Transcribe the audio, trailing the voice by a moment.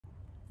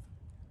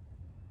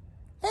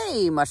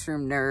Hey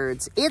mushroom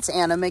nerds, it's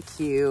Anna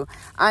McHugh.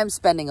 I'm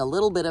spending a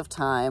little bit of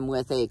time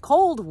with a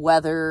cold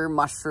weather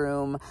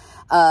mushroom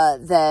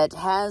that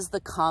has the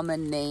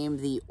common name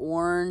the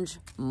orange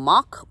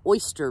mock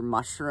oyster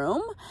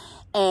mushroom.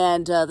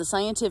 And the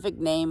scientific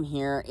name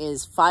here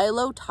is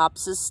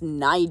Phyllotopsis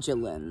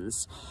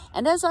nidulans.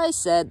 And as I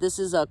said, this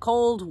is a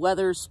cold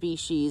weather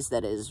species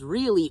that is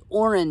really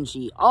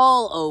orangey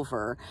all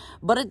over,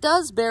 but it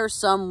does bear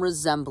some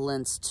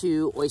resemblance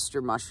to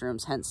oyster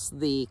mushrooms, hence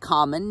the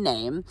common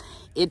name.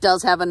 It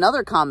does have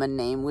another common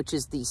name, which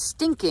is the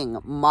stinking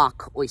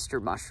mock oyster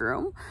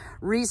mushroom.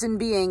 Reason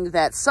being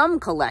that some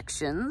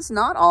collections,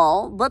 not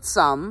all, but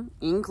some,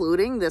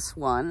 including this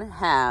one,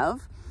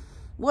 have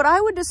what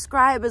I would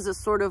describe as a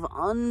sort of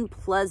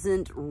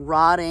unpleasant,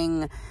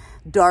 rotting,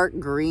 dark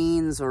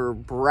greens or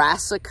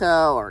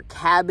brassica or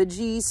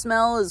cabbagey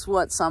smell is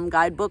what some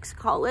guidebooks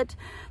call it.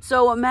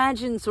 So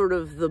imagine sort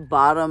of the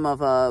bottom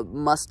of a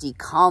musty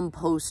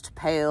compost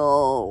pail,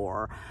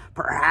 or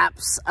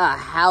perhaps a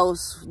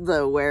house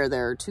where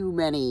there are too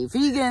many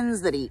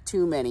vegans that eat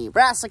too many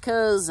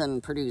brassicas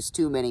and produce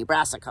too many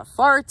brassica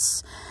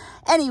farts.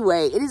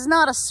 Anyway, it is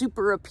not a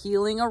super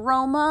appealing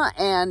aroma,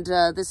 and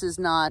this is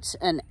not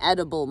an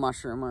edible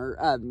mushroom, or,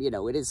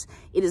 it is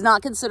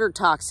not considered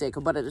toxic,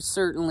 but it is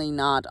certainly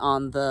not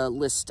on the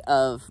list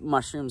of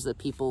mushrooms that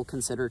people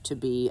consider to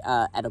be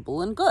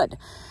edible and good.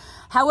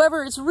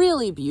 However, it's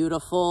really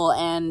beautiful,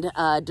 and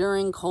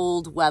during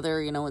cold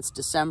weather, it's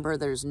December,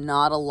 there's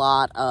not a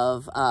lot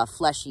of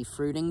fleshy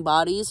fruiting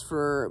bodies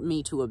for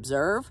me to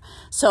observe,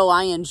 so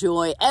I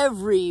enjoy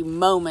every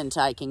moment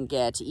I can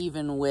get,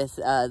 even with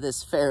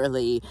this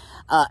fairly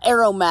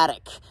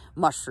aromatic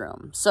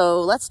mushroom.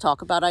 So let's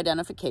talk about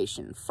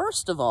identification.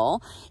 First of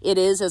all, it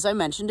is, as I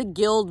mentioned, a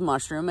gilled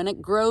mushroom, and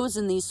it grows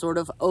in these sort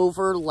of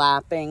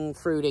overlapping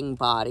fruiting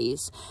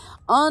bodies.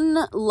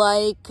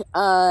 Unlike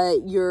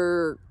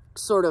your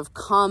sort of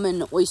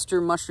common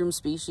oyster mushroom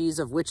species,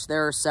 of which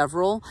there are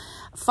several,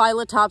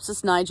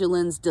 Phyllotopsis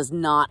nidulans does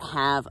not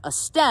have a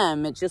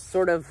stem. It just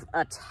sort of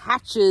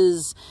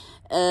attaches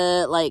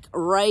like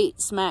right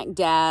smack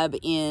dab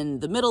in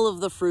the middle of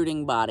the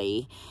fruiting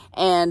body.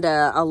 And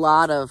a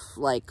lot of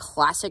like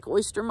classic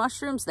oyster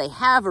mushrooms, they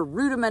have a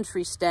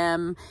rudimentary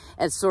stem.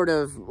 It's sort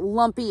of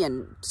lumpy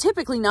and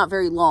typically not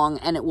very long,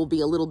 and it will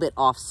be a little bit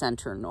off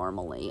center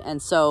normally.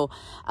 And so,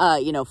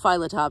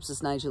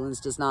 Phyllotopsis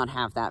nidulans does not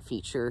have that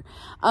feature.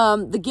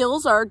 The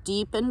gills are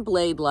deep and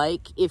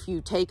blade-like. If you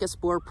take a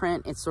spore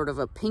print, it's sort of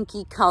a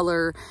pinky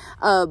color.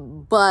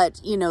 But,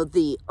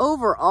 the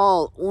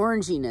overall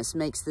oranginess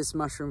makes this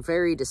mushroom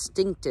very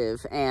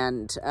distinctive.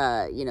 And,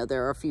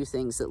 there are a few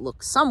things that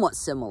look somewhat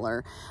similar,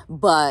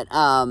 but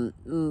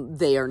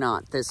they are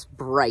not this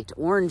bright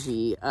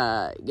orangey,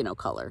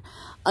 color.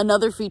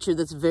 Another feature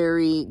that's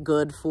very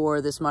good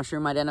for this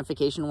mushroom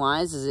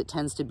identification-wise is it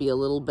tends to be a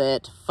little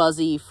bit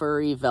fuzzy,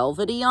 furry,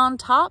 velvety on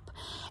top.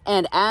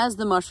 And as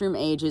the mushroom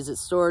ages, it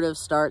sort of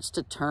starts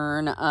to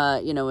turn,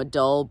 a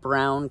dull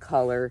brown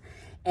color.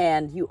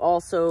 And you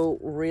also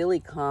really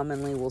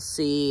commonly will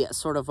see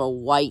sort of a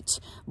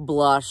white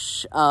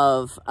blush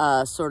of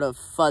sort of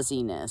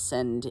fuzziness.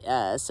 And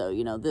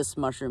so, this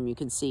mushroom, you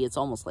can see it's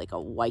almost like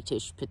a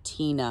whitish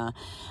patina.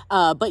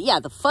 But yeah,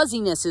 the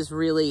fuzziness is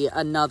really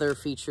another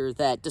feature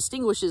that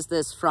distinguishes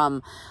this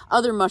from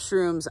other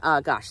mushrooms.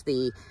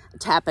 The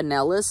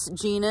Tapenellus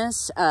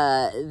genus,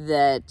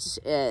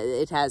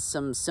 it has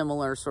some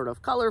similar sort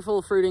of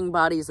colorful fruiting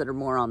bodies that are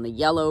more on the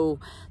yellow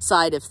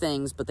side of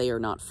things, but they are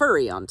not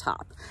furry on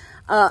top.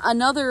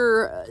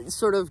 Another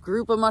sort of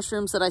group of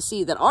mushrooms that I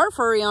see that are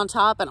furry on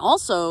top, and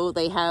also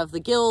they have the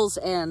gills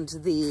and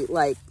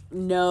the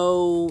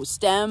no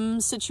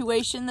stem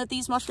situation that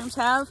these mushrooms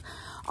have,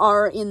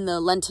 are in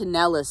the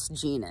Lentinellus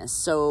genus.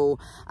 So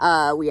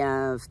we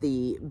have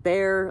the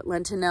bear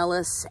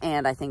Lentinellus,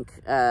 and I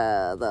think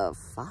the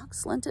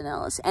fox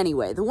Lentinellus.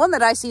 Anyway, the one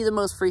that I see the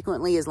most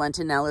frequently is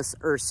Lentinellus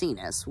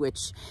ursinus,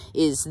 which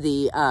is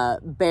the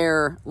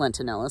bear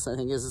Lentinellus. I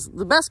think is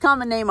the best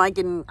common name I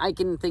can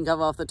think of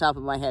off the top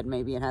of my head.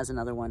 Maybe it has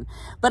another one,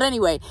 but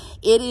anyway,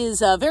 it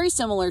is very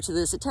similar to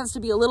this. It tends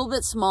to be a little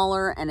bit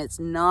smaller, and it's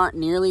not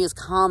nearly as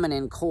common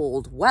in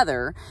cold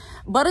weather,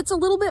 but it's a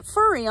little bit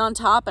furry on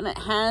top, and it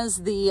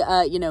has the,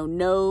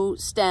 no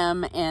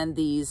stem and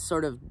these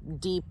sort of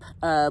deep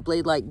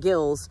blade-like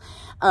gills,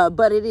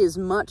 but it is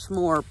much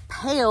more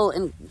pale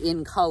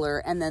in color,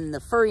 and then the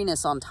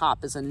furriness on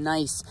top is a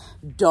nice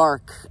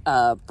dark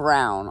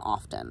brown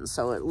often,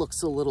 so it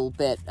looks a little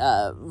bit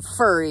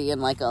furry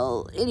and like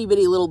a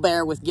itty-bitty little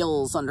bear with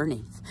gills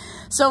underneath.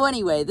 So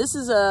anyway, this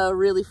is a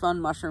really fun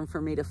mushroom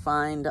for me to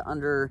find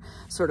under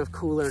sort of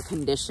cooler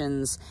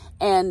conditions,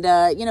 and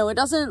it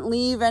doesn't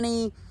leave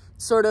any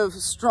sort of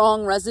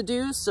strong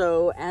residue.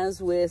 So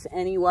as with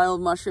any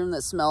wild mushroom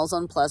that smells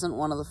unpleasant,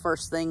 one of the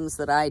first things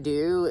that I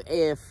do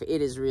if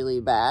it is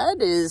really bad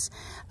is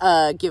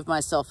give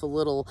myself a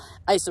little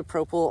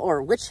isopropyl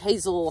or witch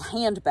hazel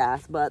hand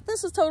bath, but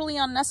this is totally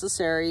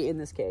unnecessary in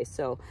this case.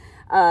 So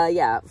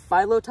yeah,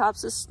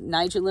 Phyllotopsis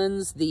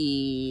nidulans,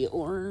 the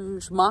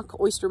orange mock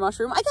oyster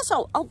mushroom. I guess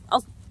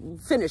I'll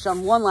finish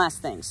on one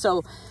last thing.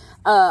 So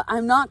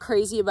I'm not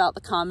crazy about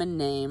the common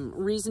name,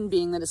 reason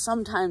being that it's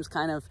sometimes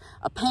kind of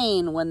a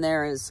pain when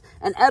there is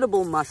an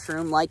edible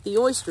mushroom like the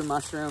oyster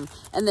mushroom,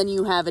 and then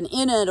you have an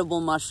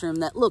inedible mushroom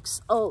that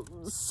looks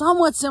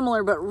somewhat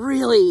similar, but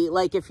really,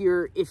 like, if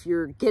you're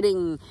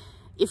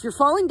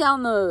falling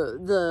down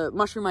the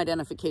mushroom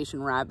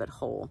identification rabbit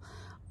hole,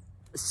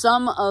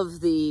 some of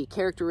the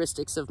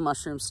characteristics of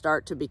mushrooms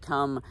start to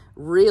become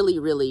really,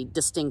 really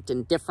distinct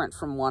and different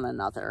from one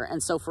another.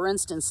 And so, for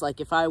instance,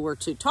 like if I were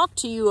to talk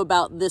to you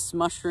about this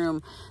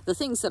mushroom, the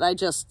things that I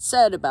just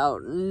said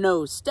about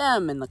no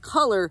stem and the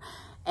color,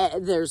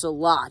 there's a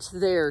lot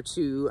there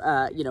to,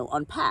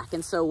 unpack.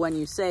 And so when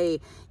you say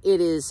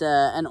it is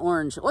an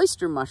orange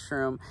oyster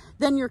mushroom,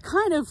 then you're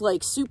kind of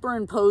like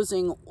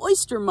superimposing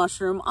oyster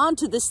mushroom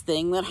onto this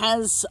thing that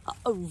has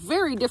a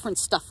very different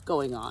stuff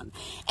going on.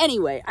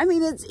 Anyway, I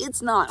mean,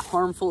 it's not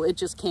harmful. It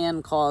just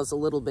can cause a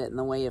little bit in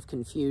the way of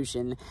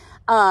confusion.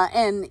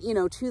 And,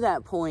 to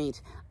that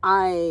point,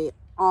 I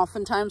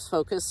oftentimes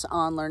focus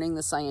on learning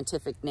the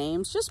scientific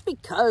names just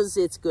because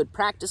it's good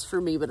practice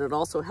for me, but it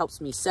also helps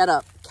me set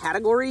up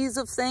categories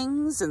of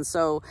things, and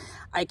so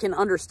I can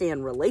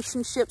understand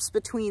relationships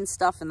between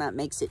stuff, and that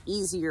makes it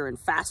easier and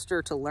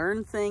faster to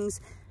learn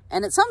things,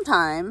 and it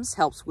sometimes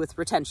helps with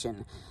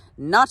retention.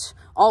 Not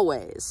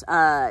always.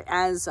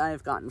 As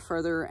I've gotten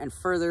further and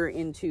further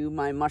into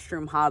my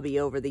mushroom hobby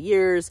over the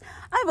years,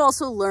 I've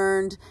also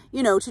learned,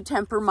 to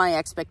temper my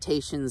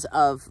expectations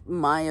of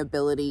my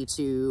ability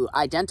to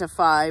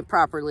identify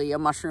properly a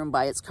mushroom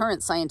by its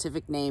current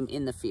scientific name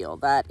in the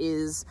field. That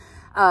is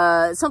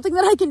something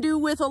that I can do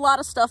with a lot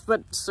of stuff,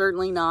 but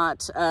certainly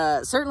not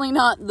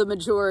the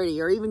majority,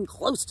 or even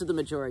close to the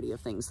majority of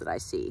things that I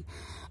see.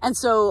 And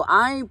so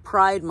I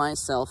pride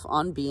myself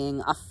on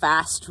being a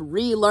fast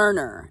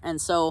relearner.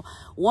 And so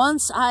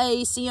once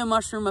I see a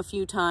mushroom a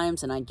few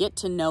times and I get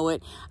to know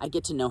it, I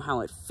get to know how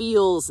it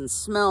feels and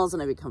smells,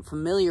 and I become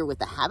familiar with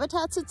the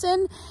habitats it's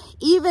in,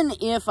 even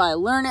if I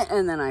learn it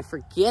and then I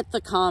forget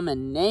the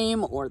common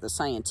name or the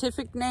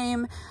scientific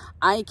name,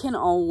 I can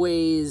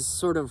always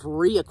sort of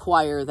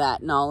reacquire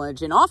that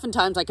knowledge, and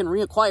oftentimes I can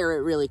reacquire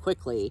it really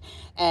quickly.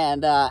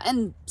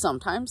 And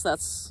sometimes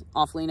that's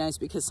awfully nice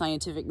because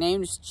scientific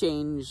names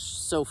change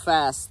so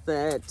fast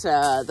that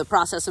the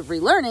process of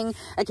relearning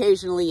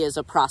occasionally is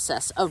a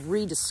process of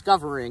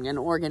rediscovering an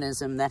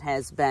organism that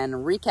has been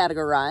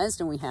recategorized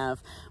and we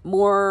have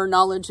more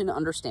knowledge and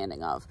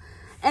understanding of.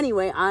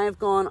 Anyway, I've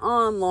gone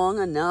on long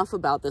enough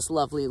about this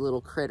lovely little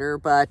critter,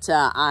 but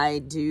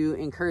I do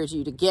encourage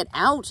you to get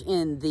out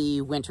in the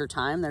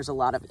wintertime. There's a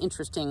lot of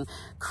interesting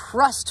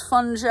crust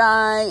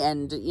fungi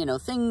and,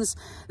 things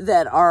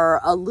that are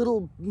a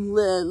little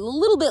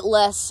bit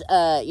less,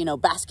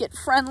 basket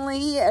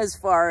friendly as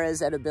far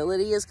as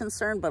edibility is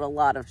concerned, but a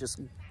lot of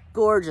just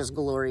gorgeous,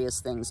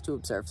 glorious things to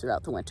observe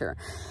throughout the winter.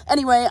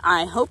 Anyway,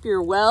 I hope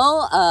you're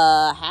well.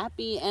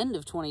 Happy end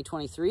of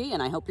 2023,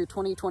 and I hope your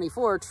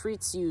 2024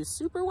 treats you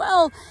super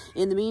well.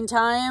 In the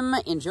meantime,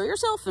 enjoy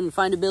yourself and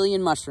find a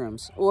billion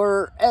mushrooms,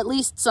 or at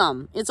least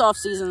some. It's off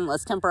season.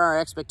 Let's temper our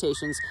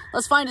expectations.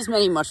 Let's find as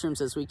many mushrooms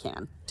as we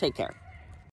can. Take care.